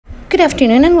Good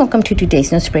afternoon and welcome to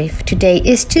today's news brief. Today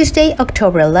is Tuesday,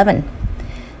 October 11.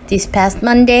 This past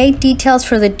Monday, details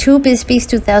for the two Bisbee's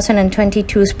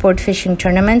 2022 sport fishing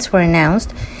tournaments were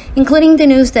announced, including the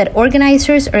news that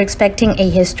organizers are expecting a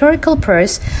historical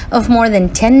purse of more than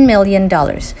 $10 million,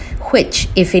 which,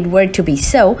 if it were to be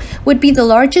so, would be the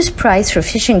largest prize for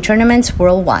fishing tournaments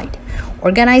worldwide.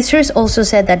 Organizers also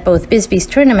said that both Bisbee's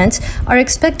tournaments are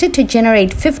expected to generate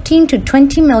 $15 to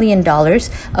 $20 million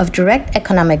of direct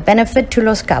economic benefit to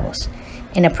Los Cabos.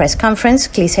 In a press conference,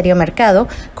 Clicerio Mercado,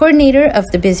 coordinator of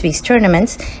the Bisbee's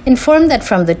tournaments, informed that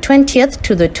from the 20th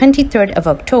to the 23rd of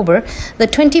October, the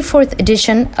 24th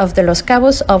edition of the Los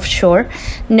Cabos offshore,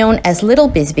 known as Little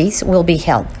Bisbee's, will be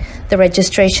held. The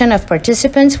registration of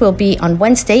participants will be on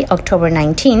Wednesday, October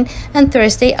 19, and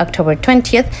Thursday, October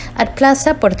 20th, at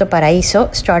Plaza Puerto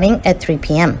Paraíso, starting at 3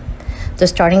 p.m. The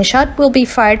starting shot will be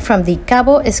fired from the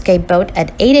Cabo escape boat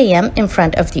at 8 a.m. in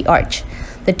front of the arch.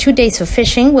 The 2 days of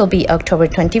fishing will be October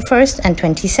 21st and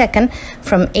 22nd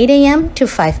from 8 a.m. to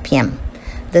 5 p.m.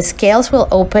 The scales will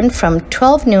open from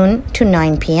 12 noon to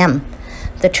 9 p.m.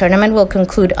 The tournament will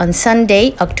conclude on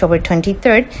Sunday, October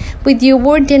 23rd, with the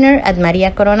award dinner at Maria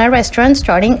Corona restaurant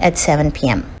starting at 7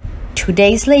 p.m. 2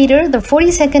 days later, the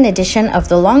 42nd edition of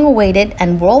the long-awaited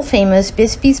and world-famous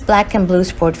Bisbee's Black and Blue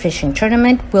Sport Fishing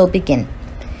Tournament will begin.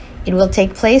 It will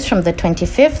take place from the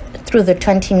 25th through the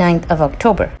 29th of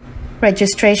October.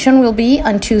 Registration will be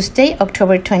on Tuesday,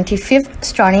 October 25th,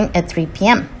 starting at 3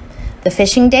 p.m. The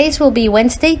fishing days will be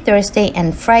Wednesday, Thursday,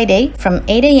 and Friday from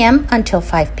 8 a.m. until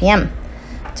 5 p.m.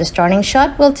 The starting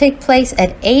shot will take place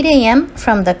at 8 a.m.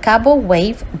 from the Cabo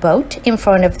wave boat in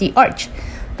front of the arch.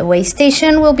 The weigh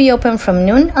station will be open from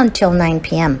noon until 9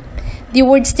 p.m. The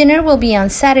awards dinner will be on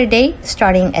Saturday,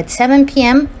 starting at 7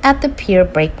 p.m. at the Pier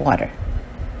Breakwater.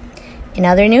 In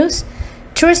other news,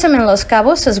 tourism in Los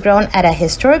Cabos has grown at a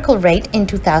historical rate in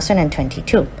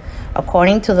 2022.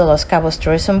 According to the Los Cabos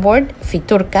Tourism Board,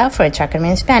 FITURCA for its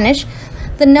acronym in Spanish,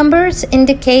 the numbers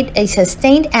indicate a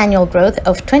sustained annual growth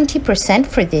of 20%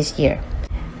 for this year.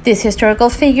 These historical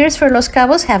figures for Los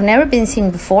Cabos have never been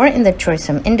seen before in the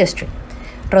tourism industry.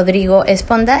 Rodrigo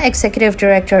Esponda, executive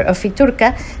director of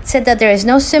FITURCA, said that there is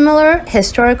no similar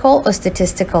historical or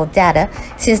statistical data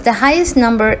since the highest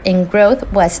number in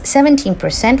growth was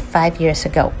 17% 5 years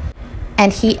ago.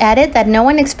 And he added that no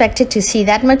one expected to see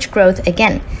that much growth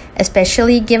again,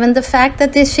 especially given the fact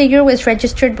that this figure was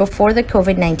registered before the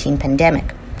COVID-19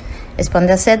 pandemic.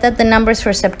 Esponda said that the numbers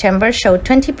for September showed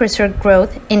 20%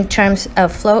 growth in terms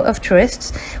of flow of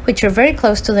tourists, which are very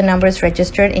close to the numbers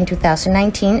registered in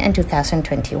 2019 and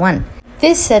 2021.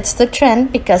 This sets the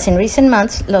trend because in recent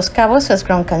months, Los Cabos has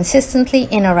grown consistently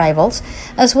in arrivals,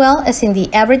 as well as in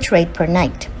the average rate per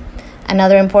night.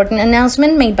 Another important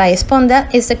announcement made by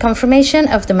Esponda is the confirmation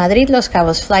of the Madrid-Los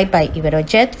Cabos flight by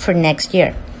Iberojet for next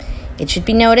year. It should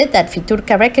be noted that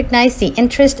FITURCA recognized the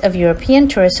interest of European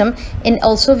tourism in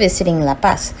also visiting La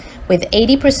Paz, with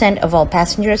 80% of all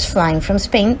passengers flying from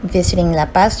Spain visiting La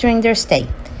Paz during their stay.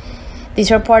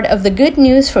 These are part of the good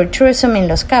news for tourism in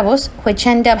Los Cabos, which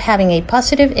end up having a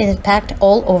positive impact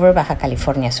all over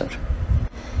Bajacaliforniasur.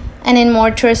 And in more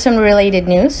tourism-related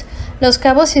news, Los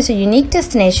Cabos is a unique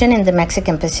destination in the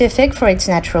Mexican Pacific for its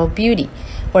natural beauty,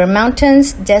 where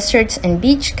mountains, deserts, and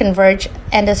beach converge,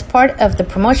 and as part of the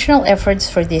promotional efforts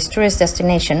for this tourist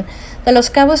destination, the Los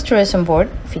Cabos Tourism Board,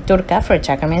 FITURCA for its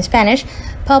acronym in Spanish,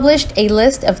 published a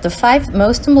list of the 5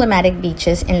 most emblematic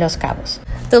beaches in Los Cabos.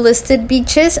 The listed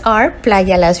beaches are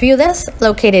Playa Las Viudas,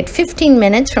 located 15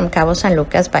 minutes from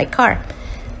Cabosanlucas by car.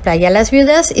 Playa Las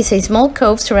Viudas is a small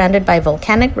cove surrounded by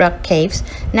volcanic rock caves,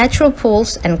 natural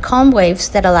pools, and calm waves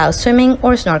that allow swimming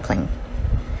or snorkeling.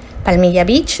 Palmilla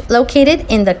Beach, located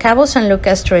in the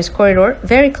Cabo-San-Lucas tourist corridor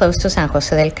very close to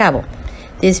Sanjosedelcabo.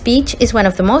 This beach is one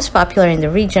of the most popular in the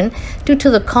region due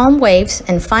to the calm waves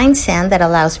and fine sand that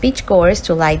allows beachgoers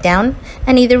to lie down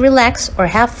and either relax or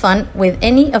have fun with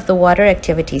any of the water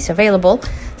activities available,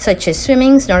 such as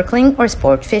swimming, snorkeling, or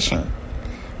sport fishing.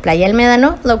 Playa El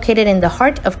Médano, located in the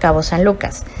heart of Cabo San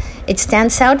Lucas. It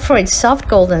stands out for its soft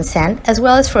golden sand as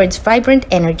well as for its vibrant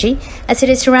energy, as it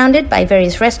is surrounded by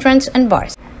various restaurants and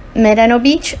bars. Médano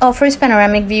Beach offers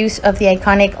panoramic views of the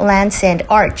iconic land sand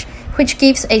arch, which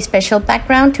gives a special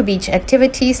background to beach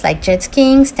activities like jet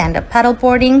skiing, stand-up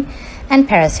paddleboarding, and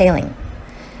parasailing.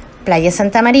 Playa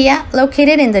Santa Maria,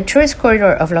 located in the tourist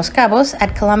corridor of Los Cabos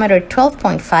at kilometer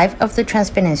 12.5 of the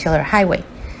Transpeninsular Highway.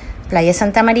 Playa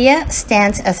Santa Maria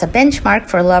stands as a benchmark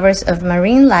for lovers of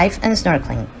marine life and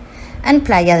snorkeling. And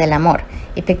Playa del Amor,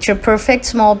 a picture-perfect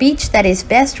small beach that is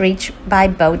best reached by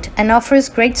boat and offers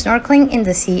great snorkeling in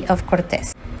the Sea of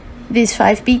Cortez. These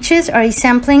 5 beaches are a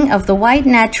sampling of the wide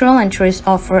natural and tourist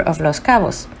offer of Los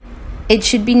Cabos. It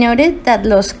should be noted that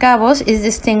Los Cabos is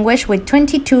distinguished with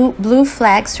 22 Blue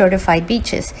Flag certified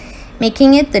beaches,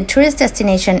 making it the tourist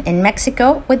destination in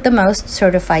Mexico with the most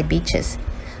certified beaches.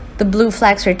 The Blue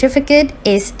Flag certificate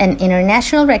is an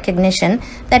international recognition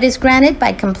that is granted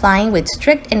by complying with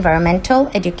strict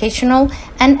environmental, educational,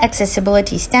 and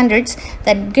accessibility standards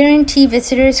that guarantee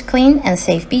visitors clean and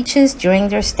safe beaches during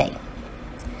their stay.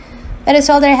 That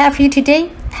is all that I have for you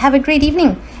today. Have a great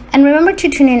evening, and remember to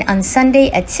tune in on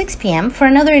Sunday at 6 p.m. for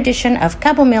another edition of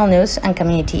Cabomilnews and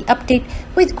Community Update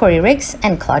with Corey Riggs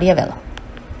and Claudia Velo.